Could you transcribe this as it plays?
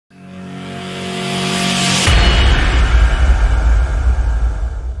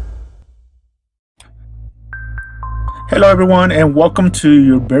Hello everyone, and welcome to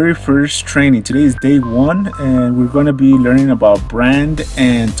your very first training. Today is day one and we're going to be learning about brand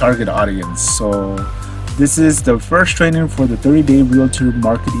and target audience. So this is the first training for the 30-day realtor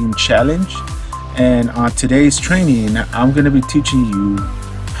marketing challenge, and on today's training I'm going to be teaching you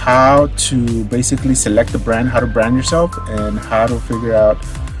how to basically select the brand, how to brand yourself, and how to figure out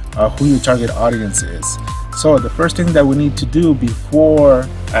who your target audience is. So the first thing that we need to do before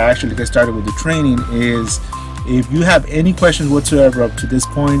I actually get started with the training is, if you have any questions whatsoever up to this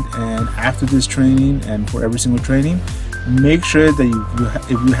point and after this training and for every single training, make sure that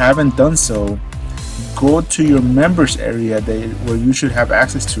if you haven't done so, go to your members area where you should have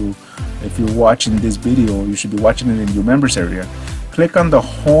access to. If you're watching this video, you should be watching it in your members area. Click on the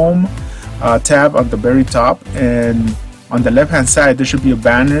home tab on the very top, and on the left hand side there should be a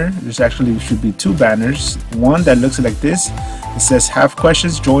banner. Should be two banners. One that looks like this. It says "Have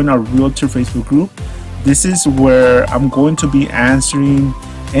questions? Join our Realtor Facebook group." This is where I'm going to be answering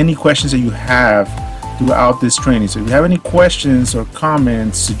any questions that you have throughout this training. So if you have any questions or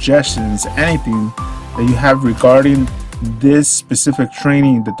comments, suggestions, anything that you have regarding this specific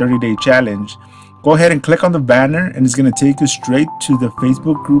training, the 30-day challenge, go ahead and click on the banner and it's going to take you straight to the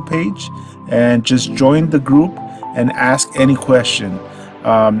Facebook group page, and just join the group and ask any question.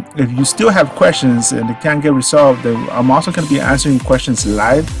 If you still have questions and it can't get resolved, then I'm also going to be answering questions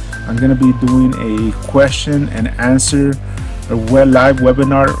live. I'm going to be doing a question and answer live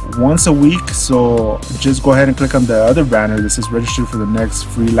webinar once a week. So just go ahead and click on the other banner that says register for the next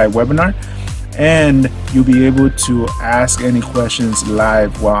free live webinar, and you'll be able to ask any questions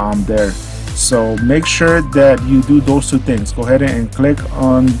live while I'm there. So make sure that you do those two things. Go ahead and click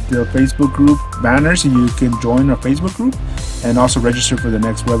on the Facebook group banner so you can join our Facebook group, and also register for the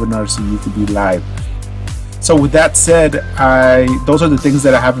next webinar so you can be live. So with that said, those are the things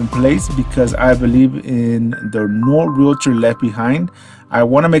that I have in place because I believe in the no realtor left behind. I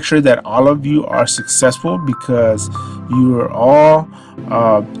want to make sure that all of you are successful because you are all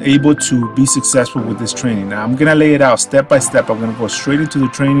able to be successful with this training. Now I'm going to lay it out step by step. I'm going to go straight into the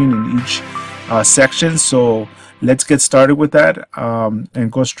training in each section. So let's get started with that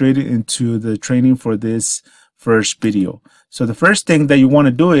and go straight into the training for this first video. So the first thing that you want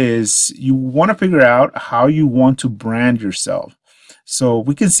to do is you want to figure out how you want to brand yourself. So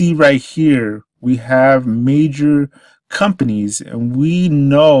we can see right here we have major companies, and we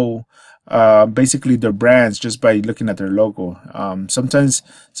know basically their brands just by looking at their logo. Sometimes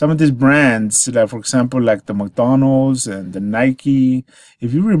some of these brands, like for example like the McDonald's and the Nike,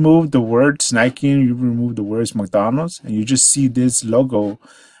 if you remove the words Nike and you remove the words McDonald's and you just see this logo,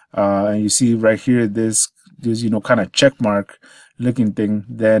 and you see right here this kind of check mark looking thing,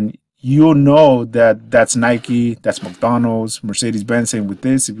 then you'll know that that's Nike, that's McDonald's, Mercedes-Benz. Same with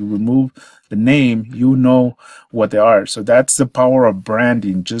this. If you remove the name, you know what they are. So that's the power of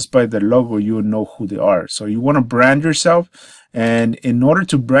branding. Just by the logo, you'll know who they are. So you want to brand yourself, and in order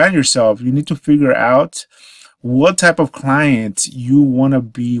to brand yourself, you need to figure out what type of clients you want to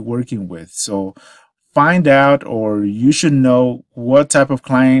be working with. So find out, or you should know, what type of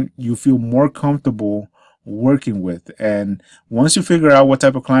client you feel more comfortable working with. And once you figure out what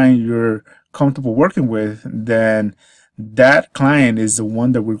type of client you're comfortable working with, then that client is the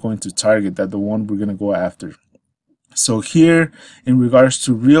one that we're going to target, the one we're going to go after. So here in regards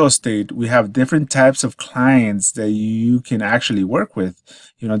to real estate, we have different types of clients that you can actually work with.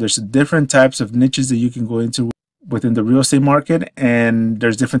 There's different types of niches that you can go into within the real estate market, and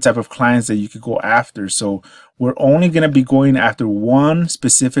there's different type of clients that you could go after. So we're only going to be going after one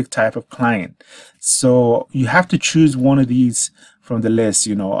specific type of client. So you have to choose one of these from the list.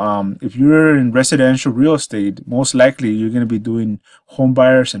 If you're in residential real estate, most likely you're going to be doing home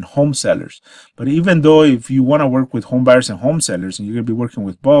buyers and home sellers. But even though if you want to work with home buyers and home sellers and you're going to be working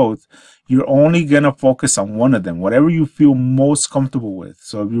with both, you're only going to focus on one of them, whatever you feel most comfortable with.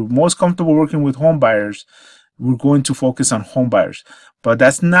 So if you're most comfortable working with home buyers, we're going to focus on home buyers. But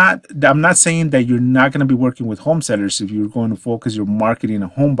I'm not saying that you're not going to be working with home sellers if you're going to focus your marketing on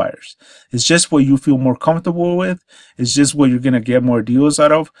home buyers. It's just what you feel more comfortable with. It's just what you're going to get more deals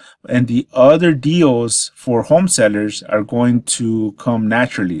out of. And the other deals for home sellers are going to come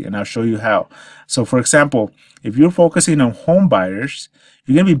naturally. And I'll show you how. So for example, if you're focusing on home buyers,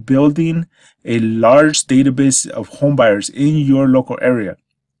 you're going to be building a large database of home buyers in your local area.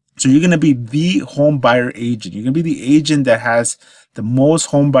 So you're going to be the home buyer agent. You're going to be the agent that has the most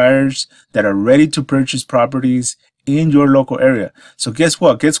home buyers that are ready to purchase properties in your local area. So guess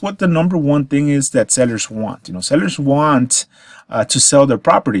what? Guess what the number one thing is that sellers want? Sellers want to sell their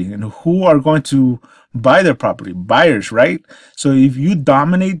property, and who are going to buy their property? Buyers, right? So if you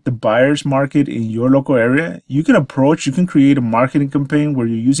dominate the buyers market in your local area, you can create a marketing campaign where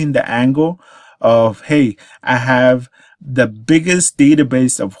you're using the angle of, hey, I have the biggest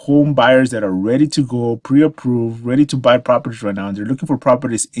database of home buyers that are ready to go, pre-approved, ready to buy properties right now, and they're looking for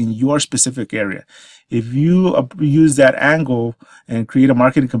properties in your specific area. If you use that angle and create a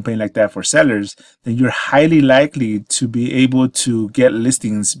marketing campaign like that for sellers, then you're highly likely to be able to get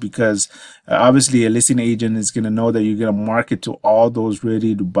listings, because obviously a listing agent is going to know that you're going to market to all those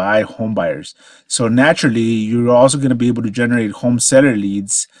ready to buy home buyers. So naturally, you're also going to be able to generate home seller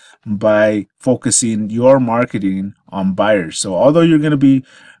leads by focusing your marketing on buyers. So although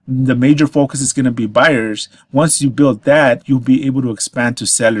the major focus is going to be buyers, once you build that, you'll be able to expand to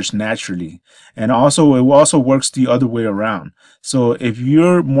sellers naturally. And also, it also works the other way around. So if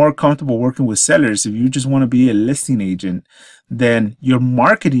you're more comfortable working with sellers, if you just want to be a listing agent, then your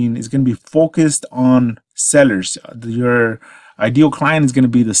marketing is going to be focused on sellers. Your ideal client is going to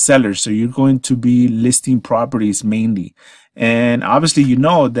be the seller. So you're going to be listing properties mainly. And obviously, you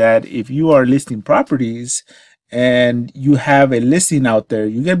know that if you are listing properties and you have a listing out there,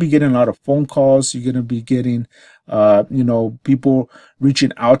 you're going to be getting a lot of phone calls. You're going to be getting, people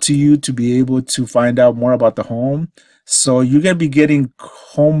reaching out to you to be able to find out more about the home. So you're going to be getting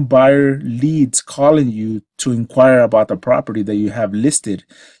home buyer leads calling you to inquire about the property that you have listed.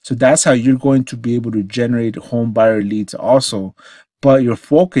 So that's how you're going to be able to generate home buyer leads also. But your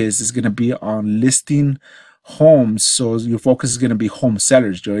focus is going to be on listing homes. So your focus is going to be home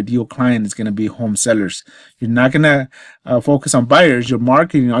sellers. Your ideal client is going to be home sellers. You're not going to focus on buyers.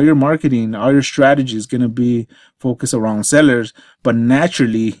 All your strategy is going to be focused around sellers, but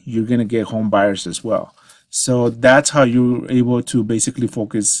naturally you're going to get home buyers as well. So that's how you're able to basically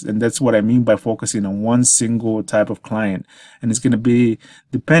focus, and that's what I mean by focusing on one single type of client. And it's going to be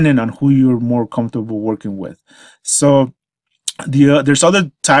dependent on who you're more comfortable working with. So there's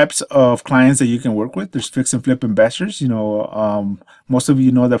other types of clients that you can work with. There's fix and flip investors. Most of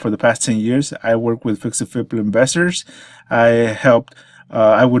you know that for the past 10 years, I work with fix and flip investors.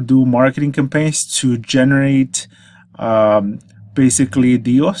 I would do marketing campaigns to generate basically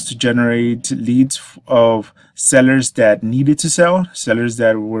deals, to generate leads of sellers that needed to sell, sellers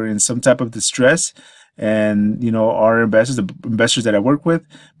that were in some type of distress. And our investors, the investors that I work with,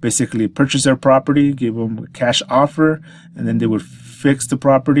 basically purchase their property, give them a cash offer, and then they would fix the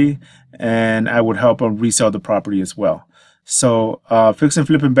property, and I would help them resell the property as well. So fix and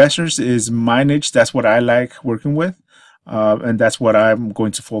flip investors is my niche. That's what I like working with, and that's what I'm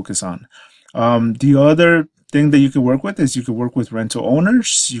going to focus on. The other thing that you can work with is you can work with rental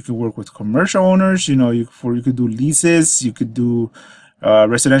owners. You can work with commercial owners. You could do leases. You could do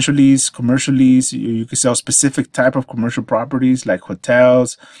residential lease, commercial lease. You can sell specific type of commercial properties like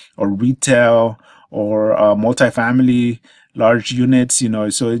hotels or retail or multifamily, large units.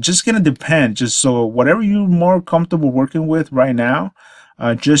 So it's just gonna depend. So whatever you're more comfortable working with right now,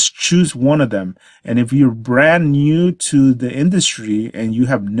 just choose one of them. And if you're brand new to the industry and you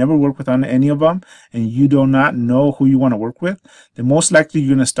have never worked with on any of them and you do not know who you want to work with, then most likely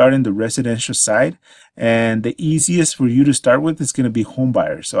you're going to start in the residential side. And the easiest for you to start with is going to be home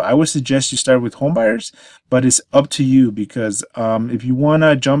buyers. So I would suggest you start with home buyers, but it's up to you, because if you want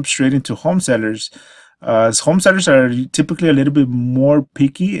to jump straight into home sellers are typically a little bit more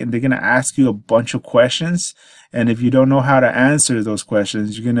picky, and they're going to ask you a bunch of questions. And if you don't know how to answer those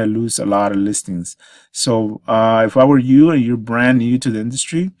questions, you're going to lose a lot of listings. So if I were you and you're brand new to the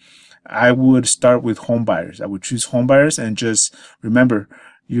industry, I would start with home buyers. I would choose home buyers, and just remember,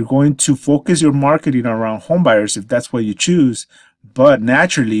 you're going to focus your marketing around home buyers if that's what you choose. But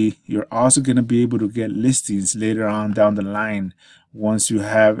naturally, you're also going to be able to get listings later on down the line once you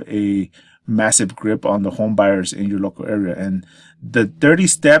have a massive grip on the home buyers in your local area. And the 30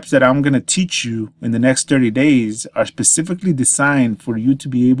 steps that I'm going to teach you in the next 30 days are specifically designed for you to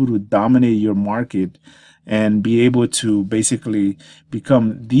be able to dominate your market and be able to basically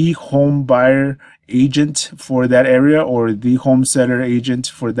become the home buyer agent for that area, or the home seller agent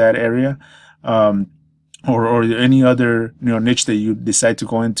for that area, or any other niche that you decide to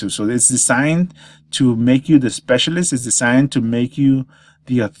go into. So it's designed to make you the specialist. It's designed to make you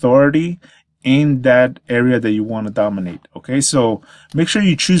the authority in that area that you want to dominate. Okay, so make sure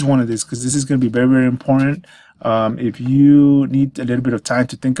you choose one of these, because this is going to be very, very important. If you need a little bit of time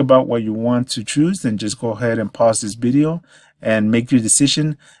to think about what you want to choose, then just go ahead and pause this video and make your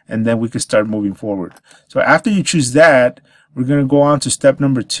decision, and then we can start moving forward. So after you choose that, we're going to go on to step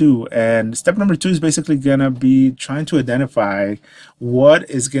number 2. And step number 2 is basically going to be trying to identify what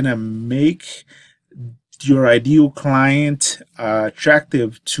is going to make your ideal client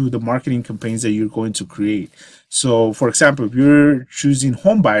attractive to the marketing campaigns that you're going to create. So for example, if you're choosing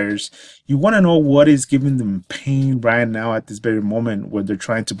home buyers, you want to know what is giving them pain right now at this very moment when they're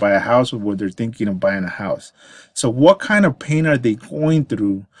trying to buy a house or when they're thinking of buying a house. So what kind of pain are they going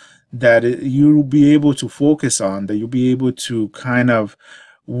through that you'll be able to focus on, that you'll be able to kind of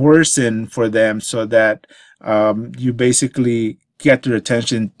worsen for them, so that you basically get their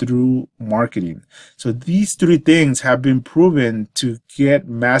attention through marketing. So these 3 things have been proven to get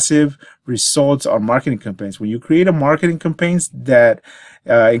massive results on marketing campaigns. When you create a marketing campaigns that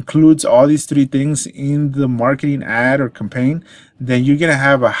includes all these 3 things in the marketing ad or campaign, then you're going to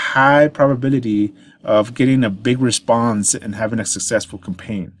have a high probability of getting a big response and having a successful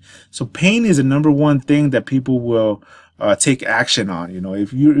campaign. So pain is the #1 thing that people will take action on. You know,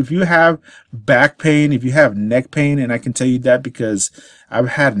 if you have back pain, if you have neck pain, and I can tell you that because I've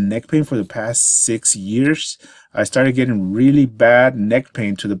had neck pain for the past 6 years. I started getting really bad neck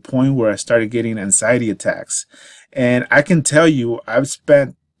pain to the point where I started getting anxiety attacks. And I can tell you, I've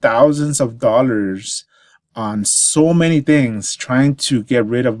spent thousands of dollars on so many things trying to get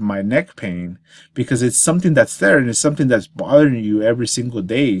rid of my neck pain, because it's something that's there and it's something that's bothering you every single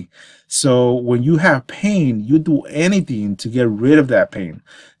day. So when you have pain, you do anything to get rid of that pain.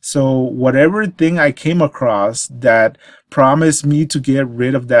 So whatever thing I came across that promised me to get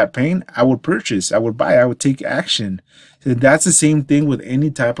rid of that pain, I would purchase, I would buy, I would take action. And that's the same thing with any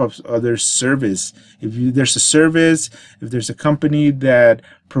type of other service. If there's a service, if there's a company that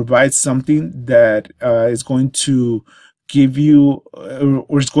provides something that is going to give you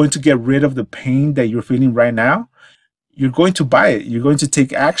or is going to get rid of the pain that you're feeling right now, you're going to buy it. You're going to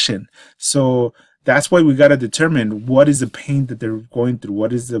take action. So that's why we got to determine what is the pain that they're going through.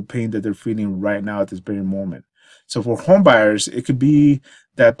 What is the pain that they're feeling right now at this very moment. So for home buyers, it could be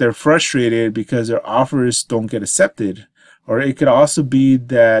that they're frustrated because their offers don't get accepted. Or it could also be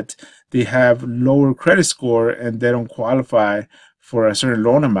that they have lower credit score and they don't qualify for a certain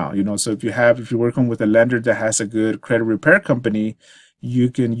loan amount. You know, so if you're working with a lender that has a good credit repair company,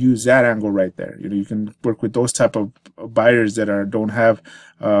 you can use that angle right there. You know, you can work with those type of buyers that don't have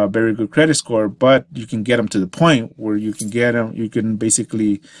a very good credit score, but you can get them to the point where you can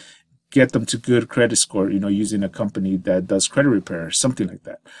basically get them to good credit score, you know, using a company that does credit repair, something like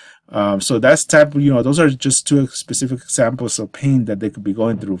that. So that's those are just 2 specific examples of pain that they could be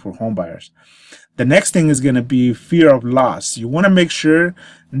going through for home buyers. The next thing is going to be fear of loss. You want to make sure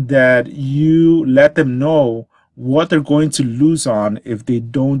that you let them know what they're going to lose on if they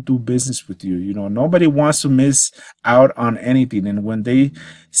don't do business with you. You know, nobody wants to miss out on anything. And when they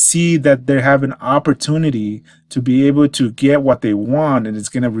see that they have an opportunity to be able to get what they want and it's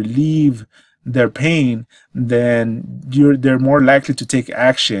going to relieve their pain, then they're more likely to take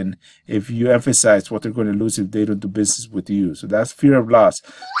action if you emphasize what they're going to lose if they don't do business with you. So that's fear of loss.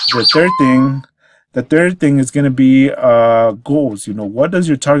 The third thing is going to be goals. You know, what does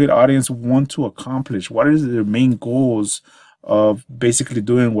your target audience want to accomplish? What is their main goals of basically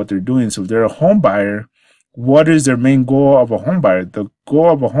doing what they're doing? So if they're a home buyer, what is their main goal of a home buyer? The goal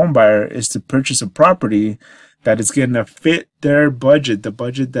of a home buyer is to purchase a property that is going to fit their budget, the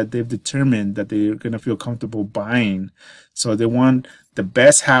budget that they've determined that they're going to feel comfortable buying. So they want the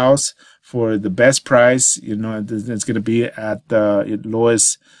best house for the best price. You know, it's going to be at the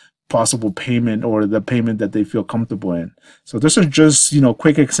lowest possible payment, or the payment that they feel comfortable in. So those are just,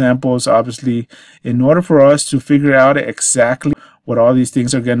 quick examples. Obviously, in order for us to figure out exactly what all these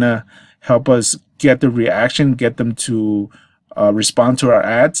things are gonna help us get the reaction, get them to respond to our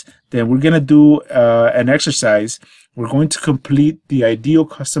ads, then we're gonna do an exercise. We're going to complete the ideal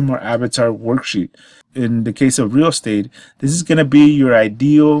customer avatar worksheet. In the case of real estate, this is gonna be your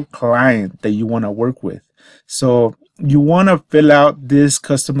ideal client that you want to work with. So you want to fill out this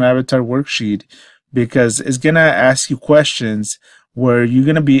customer avatar worksheet because it's going to ask you questions where you're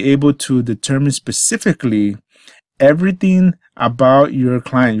going to be able to determine specifically everything about your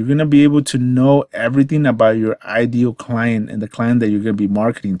client. You're going to be able to know everything about your ideal client and the client that you're going to be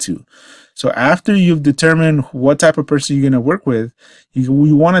marketing to. So after you've determined what type of person you're going to work with,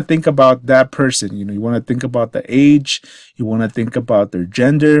 you want to think about that person. You want to think about the age. You want to think about their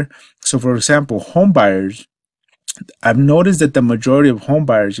gender. So for example, home buyers, I've noticed that the majority of home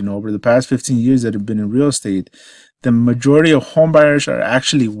buyers, over the past 15 years that have been in real estate, the majority of home buyers are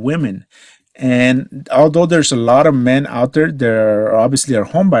actually women. And although there's a lot of men out there, there are obviously are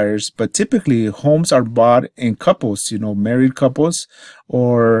home buyers, but typically homes are bought in couples, married couples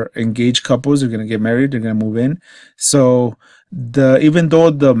or engaged couples are going to get married, they're going to move in. So even though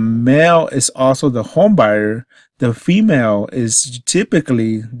the male is also the home buyer, the female is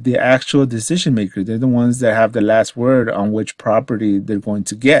typically the actual decision maker. They're the ones that have the last word on which property they're going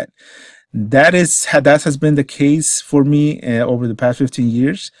to get. That has been the case for me over the past 15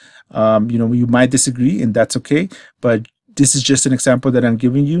 years. You might disagree, and that's okay, but this is just an example that I'm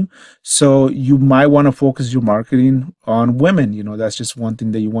giving you. So you might want to focus your marketing on women. That's just one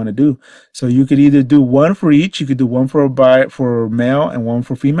thing that you want to do. So you could either do one for each. You could do one for male and one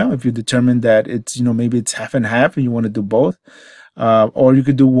for female if you determine that it's maybe it's half and half, and you want to do both. Or you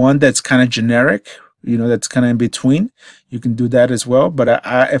could do one that's kind of generic, that's kind of in between. You can do that as well. But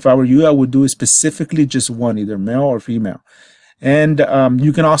if I were you, I would do specifically just one, either male or female. And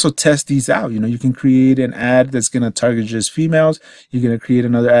you can also test these out. You can create an ad that's going to target just females. You're going to create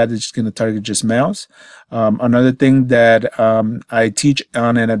another ad that's going to target just males. Another thing that I teach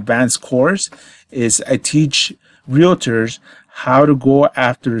on an advanced course is I teach realtors how to go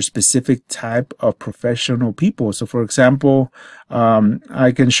after a specific type of professional people. So for example,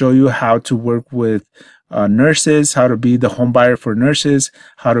 I can show you how to work with nurses, how to be the home buyer for nurses,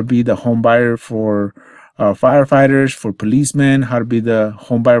 how to be the home buyer for firefighters, for policemen, how to be the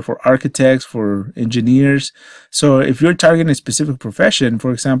home buyer for architects, for engineers. So if you're targeting a specific profession,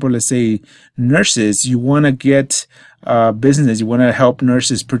 for example, let's say nurses, you want to get business, you want to help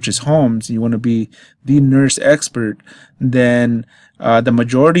nurses purchase homes, you want to be the nurse expert, then the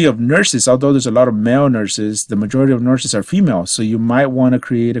majority of nurses, although there's a lot of male nurses, the majority of nurses are female. So you might want to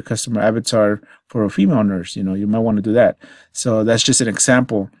create a customer avatar for a female nurse. You might want to do that. So that's just an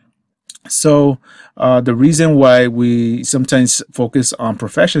example. So the reason why we sometimes focus on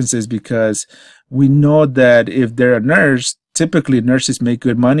professions is because we know that if they're a nurse, typically nurses make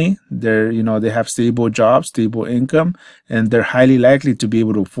good money. They have stable jobs, stable income, and they're highly likely to be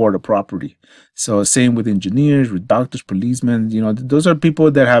able to afford a property. So same with engineers, with doctors, policemen, those are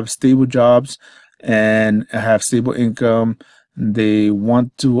people that have stable jobs and have stable income. They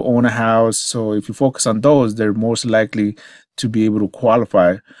want to own a house. So if you focus on those, they're most likely to be able to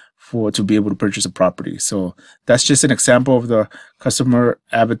qualify to be able to purchase a property. So that's just an example of the customer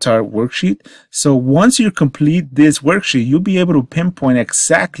avatar worksheet. So once you complete this worksheet, you'll be able to pinpoint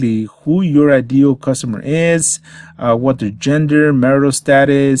exactly who your ideal customer is, what their gender, marital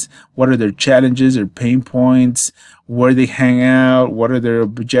status, what are their challenges or pain points, where they hang out, what are their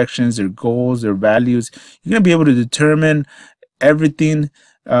objections, their goals, their values. You're going to be able to determine everything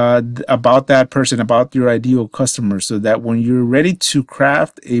about that person, about your ideal customer, so that when you're ready to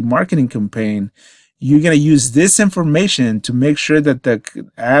craft a marketing campaign, you're going to use this information to make sure that the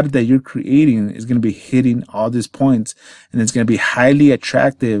ad that you're creating is going to be hitting all these points, and it's going to be highly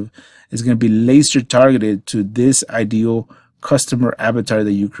attractive. It's going to be laser targeted to this ideal customer avatar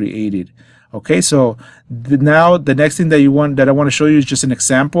that you created. Okay, so now the next thing that I want to show you is just an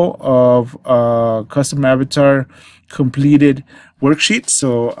example of a customer avatar completed worksheet.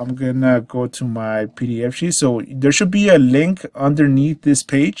 So I'm gonna go to my PDF sheet. So there should be a link underneath this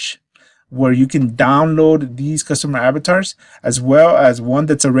page where you can download these customer avatars, as well as one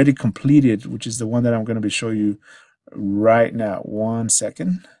that's already completed, which is the one that I'm going to be showing you right now. 1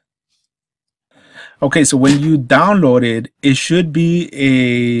 second. Okay, so when you download it, it should be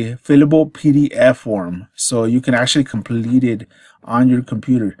a fillable PDF form, so you can actually complete it on your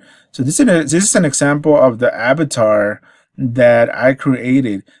computer. So this is an example of the avatar that I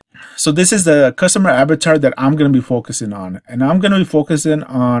created. So this is the customer avatar that I'm going to be focusing on, and I'm going to be focusing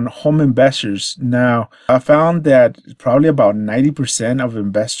on home investors. Now, I found that probably about 90% of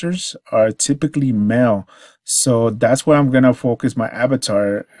investors are typically male. So that's why I'm going to focus my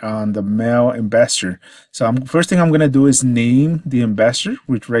avatar on the male investor. So first thing I'm going to do is name the investor,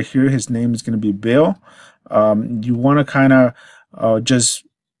 which right here, his name is going to be Bill. You want to kind of just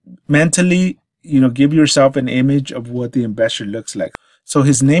mentally, give yourself an image of what the investor looks like. So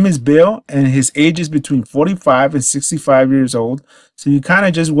his name is Bill, and his age is between 45 and 65 years old. So you kind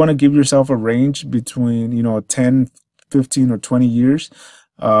of just want to give yourself a range between, 10, 15, or 20 years.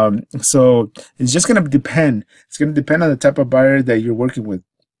 So it's just going to depend. It's going to depend on the type of buyer that you're working with.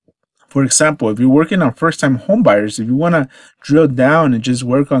 For example, if you're working on first-time home buyers, if you want to drill down and just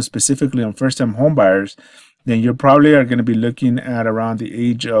work on specifically on first-time home buyers, then you probably are going to be looking at around the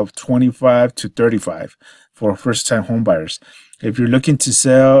age of 25 to 35 for first-time home buyers. If you're looking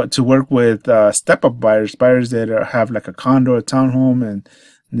to work with step-up buyers, have like a condo, a townhome, and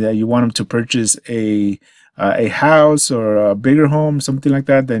that you want them to purchase a house or a bigger home, something like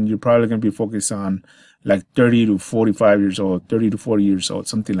that, then you're probably going to be focused on like 30 to 45 years old, 30 to 40 years old,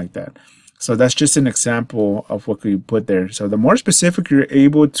 something like that. So that's just an example of what we put there. So the more specific you're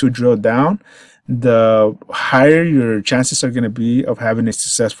able to drill down, the higher your chances are going to be of having a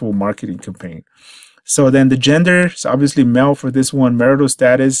successful marketing campaign. So then the gender is obviously male for this one. Marital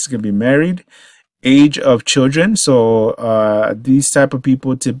status is going to be married. Age of children. So these type of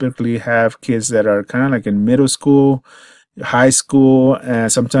people typically have kids that are kind of like in middle school, high school,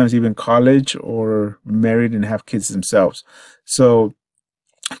 and sometimes even college, or married and have kids themselves. So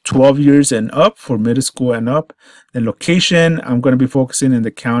 12 years and up for middle school and up. The location, I'm going to be focusing in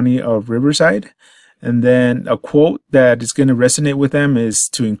the county of Riverside. And then a quote that is going to resonate with them is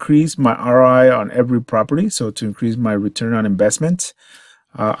to increase my ROI on every property. So to increase my return on investment.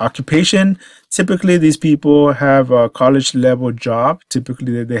 Occupation, typically these people have a college level job.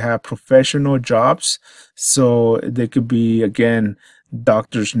 Typically they have professional jobs. So they could be, again,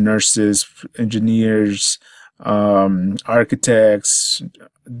 doctors, nurses, engineers, architects.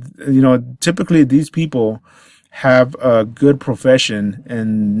 Typically these people have a good profession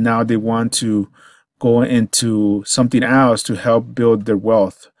and now they want to go into something else to help build their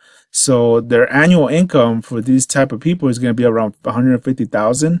wealth. So their annual income for these type of people is going to be around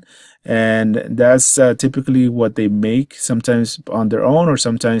 150,000, and that's typically what they make, sometimes on their own or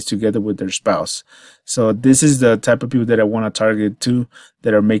sometimes together with their spouse. So this is the type of people that I want to target to,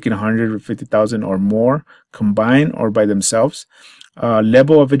 that are making 150,000 or more combined or by themselves.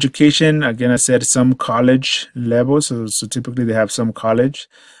 Level of education, again, I said some college level, so typically they have some college.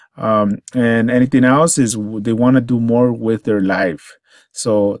 And anything else is they want to do more with their life.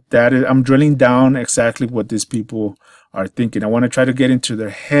 So that is, I'm drilling down exactly what these people are thinking. I want to try to get into their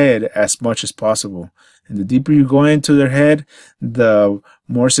head as much as possible. And the deeper you go into their head, the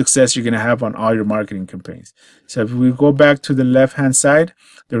more success you're going to have on all your marketing campaigns. So if we go back to the left-hand side,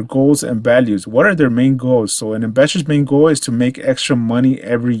 their goals and values. What are their main goals? So an investor's main goal is to make extra money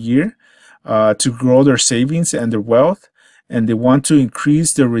every year, to grow their savings and their wealth. And they want to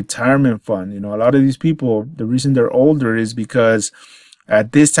increase their retirement fund. A lot of these people, the reason they're older is because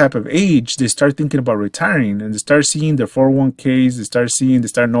at this type of age, they start thinking about retiring, and they start seeing their 401ks. They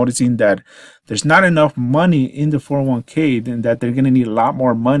start noticing that there's not enough money in the 401k, and that they're going to need a lot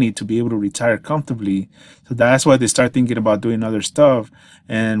more money to be able to retire comfortably. So that's why they start thinking about doing other stuff.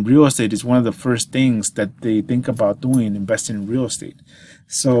 And real estate is one of the first things that they think about doing, investing in real estate.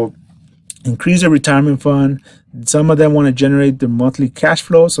 So increase their retirement fund. Some of them want to generate their monthly cash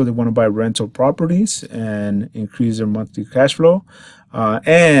flow, so they want to buy rental properties and increase their monthly cash flow.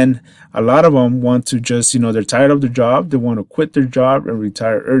 And a lot of them want to just, they're tired of their job. They want to quit their job and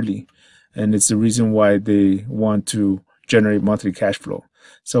retire early. And it's the reason why they want to generate monthly cash flow.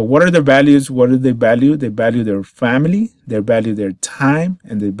 So what are their values? What do they value? They value their family, they value their time,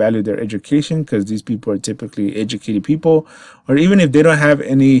 and they value their education, because these people are typically educated people. Or even if they don't have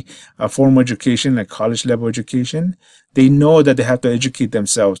any formal education, like college level education, they know that they have to educate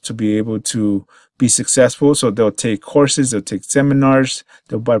themselves to be able to be successful. So they'll take courses, they'll take seminars,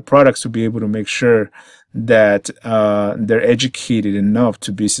 they'll buy products to be able to make sure that they're educated enough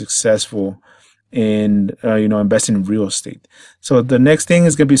to be successful in investing in real estate. So the next thing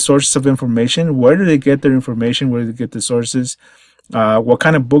is going to be sources of information. Where do they get their information? Where do they get the sources? What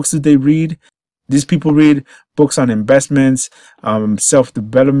kind of books do they read? These people read books on investments,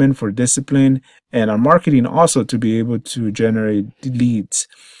 self-development for discipline, and on marketing also, to be able to generate leads.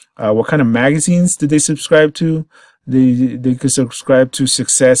 What kind of magazines do they subscribe to? They could subscribe to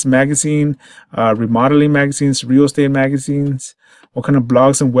Success Magazine, remodeling magazines, real estate magazines. What kind of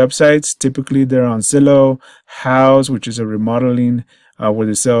blogs and websites? Typically, they're on Zillow, House, which is a remodeling, where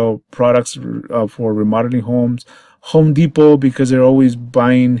they sell products for remodeling homes. Home Depot, because they're always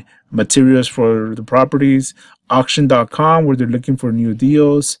buying materials for the properties. Auction.com, where they're looking for new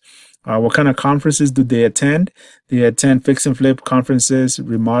deals. What kind of conferences do they attend? They attend fix and flip conferences,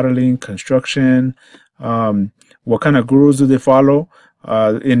 remodeling, construction. What kind of gurus do they follow?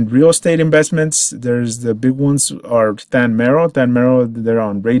 In real estate investments, there's the big ones are Dan Merrill. Dan Merrill, they're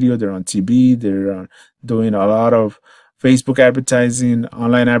on radio, they're on TV, they're doing a lot of Facebook advertising,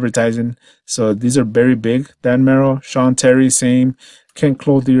 online advertising. So these are very big. Dan Merrill, Sean Terry, same. Ken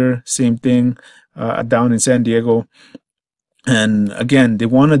Clothier, same thing, down in San Diego. And again, they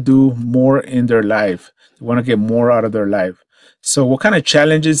want to do more in their life. They want to get more out of their life. So what kind of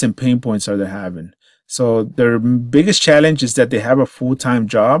challenges and pain points are they having? So their biggest challenge is that they have a full-time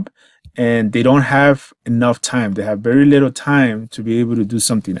job and they don't have enough time. They have very little time to be able to do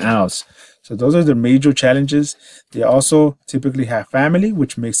something else. So those are the major challenges. They also typically have family,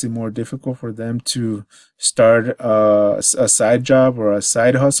 which makes it more difficult for them to start a side job or a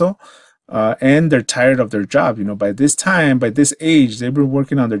side hustle. And they're tired of their job. You know, by this time, by this age, they've been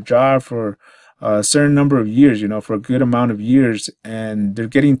working on their job for a certain number of years, you know, for a good amount of years, and they're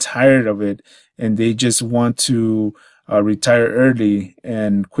getting tired of it, and they just want to retire early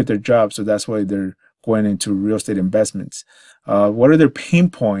and quit their job. So that's why they're going into real estate investments. What are their pain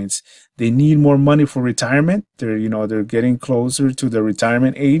points? They need more money for retirement. They're getting closer to the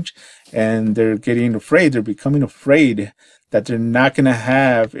retirement age, and they're getting afraid. They're becoming afraid that they're not going to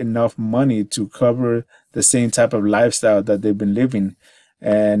have enough money to cover the same type of lifestyle that they've been living.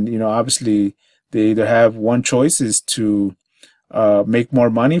 And, obviously, they either have one choice is to make more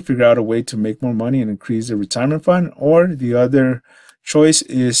money, figure out a way to make more money and increase their retirement fund, or the other choice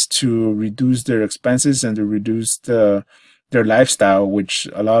is to reduce their expenses and to reduce their lifestyle, which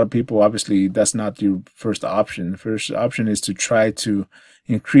a lot of people, obviously, that's not your first option. The first option is to try to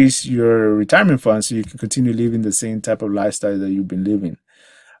increase your retirement fund so you can continue living the same type of lifestyle that you've been living.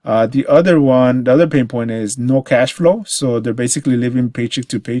 The other pain point is no cash flow. So they're basically living paycheck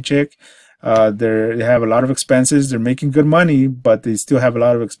to paycheck. They have a lot of expenses. They're making good money, but they still have a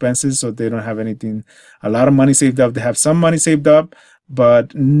lot of expenses, so they don't have a lot of money saved up. They have some money saved up,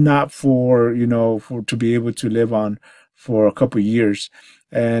 but not for to be able to live on for a couple of years.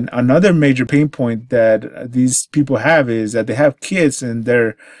 And another major pain point that these people have is that they have kids, and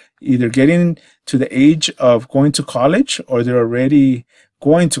they're either getting to the age of going to college, or they're already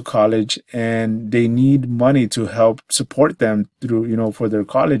going to college, and they need money to help support them through, for their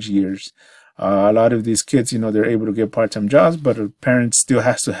college years. A lot of these kids, they're able to get part-time jobs, but a parent still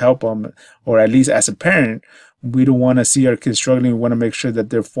has to help them, or at least as a parent, we don't want to see our kids struggling. We want to make sure that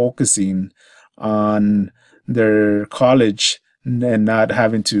they're focusing on their college and not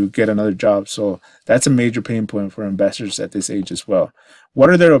having to get another job. So that's a major pain point for investors at this age as well.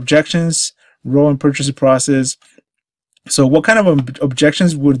 What are their objections? Role and purchase process. So what kind of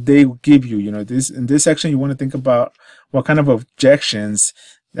objections would they give you? In this section, you want to think about what kind of objections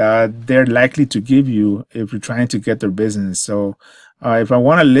they're likely to give you if you're trying to get their business. So if I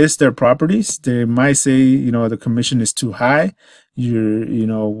want to list their properties, they might say, the commission is too high.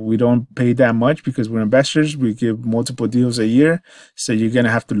 We don't pay that much because we're investors. We give multiple deals a year, so you're gonna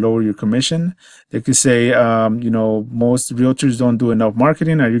have to lower your commission. They could say, most realtors don't do enough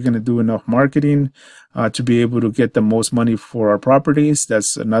marketing. Are you gonna do enough marketing to be able to get the most money for our properties?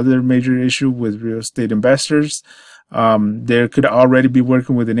 That's another major issue with real estate investors. They could already be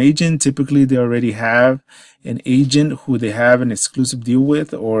working with an agent. Typically, they already have an agent who they have an exclusive deal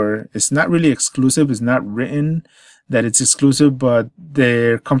with, or it's not really exclusive. It's not written that it's exclusive, but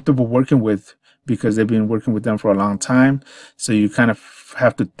they're comfortable working with because they've been working with them for a long time. So you kind of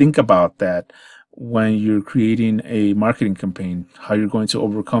have to think about that when you're creating a marketing campaign, how you're going to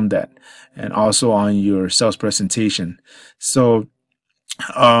overcome that, and also on your sales presentation. So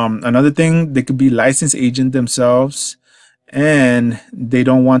another thing, they could be licensed agent themselves, and they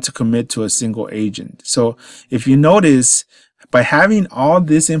don't want to commit to a single agent. So if you notice, by having all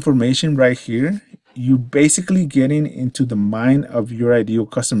this information right here, you basically getting into the mind of your ideal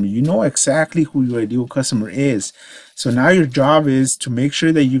customer. You know exactly who your ideal customer is. So now your job is to make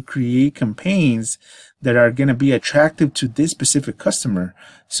sure that you create campaigns that are going to be attractive to this specific customer.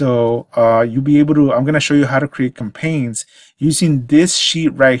 So you'll be able to, I'm going to show you how to create campaigns using this sheet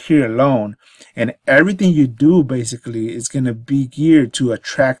right here alone. And everything you do basically is going to be geared to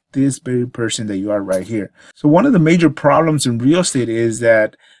attract this very person that you are right here. So one of the major problems in real estate is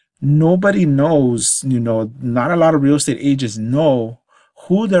that nobody knows, not a lot of real estate agents know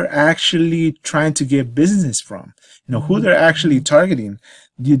who they're actually trying to get business from, who they're actually targeting.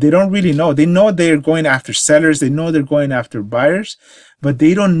 They don't really know. They know they're going after sellers. They know they're going after buyers, but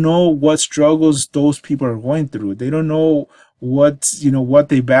they don't know what struggles those people are going through. They don't know what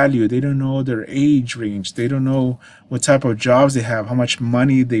they value. They don't know their age range. They don't know what type of jobs they have, how much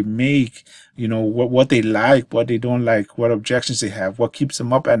money they make, what they like, what they don't like, what objections they have, what keeps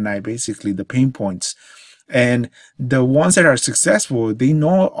them up at night, basically the pain points. And the ones that are successful, they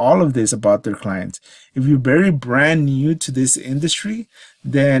know all of this about their clients. If you're very brand new to this industry,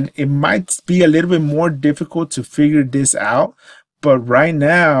 then it might be a little bit more difficult to figure this out. But right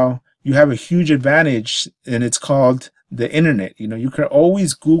now, you have a huge advantage, and it's called the internet. You can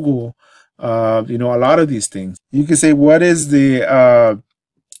always Google, a lot of these things. You can say, what is the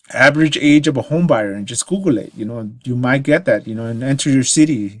average age of a home buyer, and just Google it. You might get that, and enter your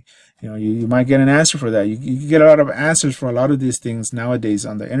city You know, you might get an answer for that. You get a lot of answers for a lot of these things nowadays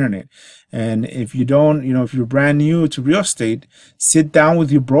on the internet. And if you don't, you know, if you're brand new to real estate, sit down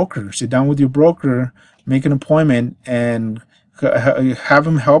with your broker. Sit down with your broker, make an appointment, and have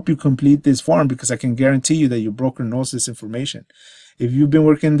him help you complete this form, because I can guarantee you that your broker knows this information. If you've been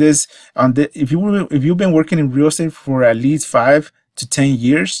working if you've been working in real estate for at least 5 to 10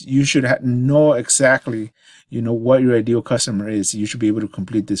 years, you should know exactly, you know, what your ideal customer is. You should be able to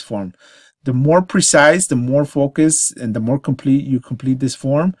complete this form. The more precise, the more focused, and the more complete you complete this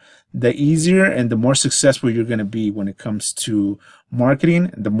form, the easier and the more successful you're going to be when it comes to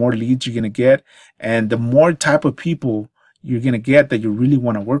marketing. The more leads you're going to get, and the more type of people you're going to get that you really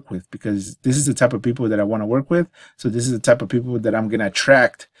want to work with, because this is the type of people that I want to work with. So this is the type of people that I'm going to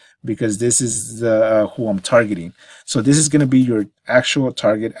attract, because this is who I'm targeting. So this is going to be your actual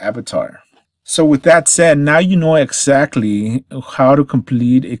target avatar. So with that said, now you know exactly how to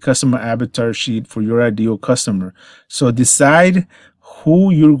complete a customer avatar sheet for your ideal customer. So decide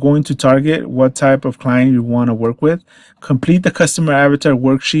who you're going to target, what type of client you want to work with. Complete the customer avatar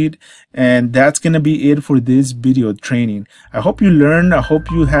worksheet, and that's going to be it for this video training. I hope you learned. I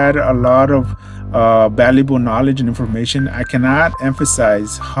hope you had a lot of valuable knowledge and information. I cannot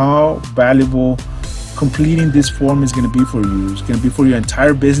emphasize how valuable completing this form is going to be for you. It's going to be for your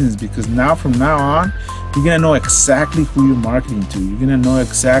entire business, because from now on, you're going to know exactly who you're marketing to. You're going to know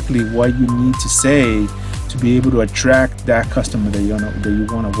exactly what you need to say to be able to attract that customer that you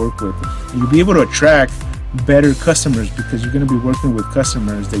want to work with. And you'll be able to attract better customers, because you're going to be working with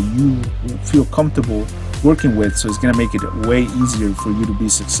customers that you feel comfortable working with. So it's going to make it way easier for you to be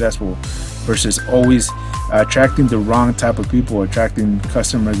successful, versus always attracting the wrong type of people, attracting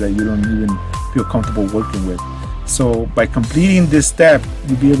customers that you don't even feel comfortable working with. So by completing this step,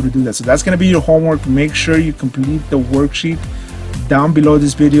 you'll be able to do that. So that's going to be your homework. Make sure you complete the worksheet. Down below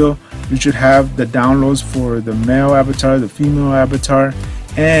this video, you should have the downloads for the male avatar, the female avatar,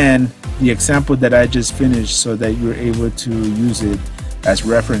 and the example that I just finished, so that you're able to use it as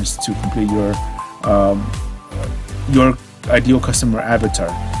reference to complete your ideal customer avatar.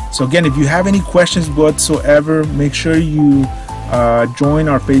 So again, if you have any questions whatsoever, make sure you join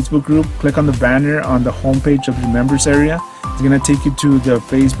our Facebook group. Click on the banner on the homepage of your members area. It's going to take you to the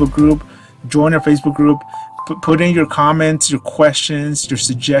Facebook group. Join our Facebook group. Put in your comments, your questions, your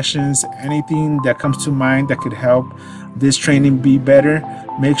suggestions, anything that comes to mind that could help this training be better.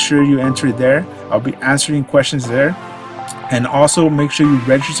 Make sure you enter it there. I'll be answering questions there. And also make sure you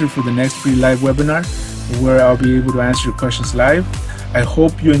register for the next free live webinar, where I'll be able to answer your questions live. I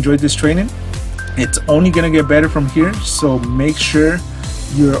hope you enjoyed this training. It's only going to get better from here. So make sure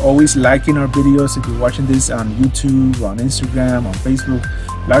you're always liking our videos. If you're watching this on YouTube, on Instagram, on Facebook,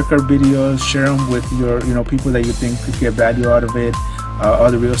 like our videos, share them with your people that you think could get value out of it,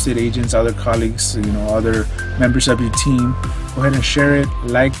 other real estate agents, other colleagues, other members of your team. Go ahead and share it,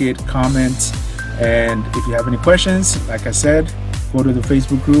 like it, comment, and if you have any questions, like I said, go to the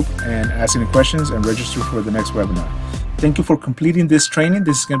Facebook group and ask any questions and register for the next webinar. Thank you for completing this training.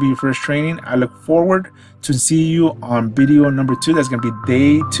 This is going to be your first training. I look forward to see you on video number 2. That's going to be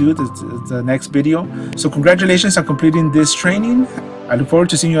day 2, the next video. So congratulations on completing this training. I look forward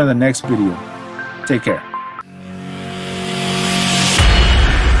to seeing you on the next video. Take care.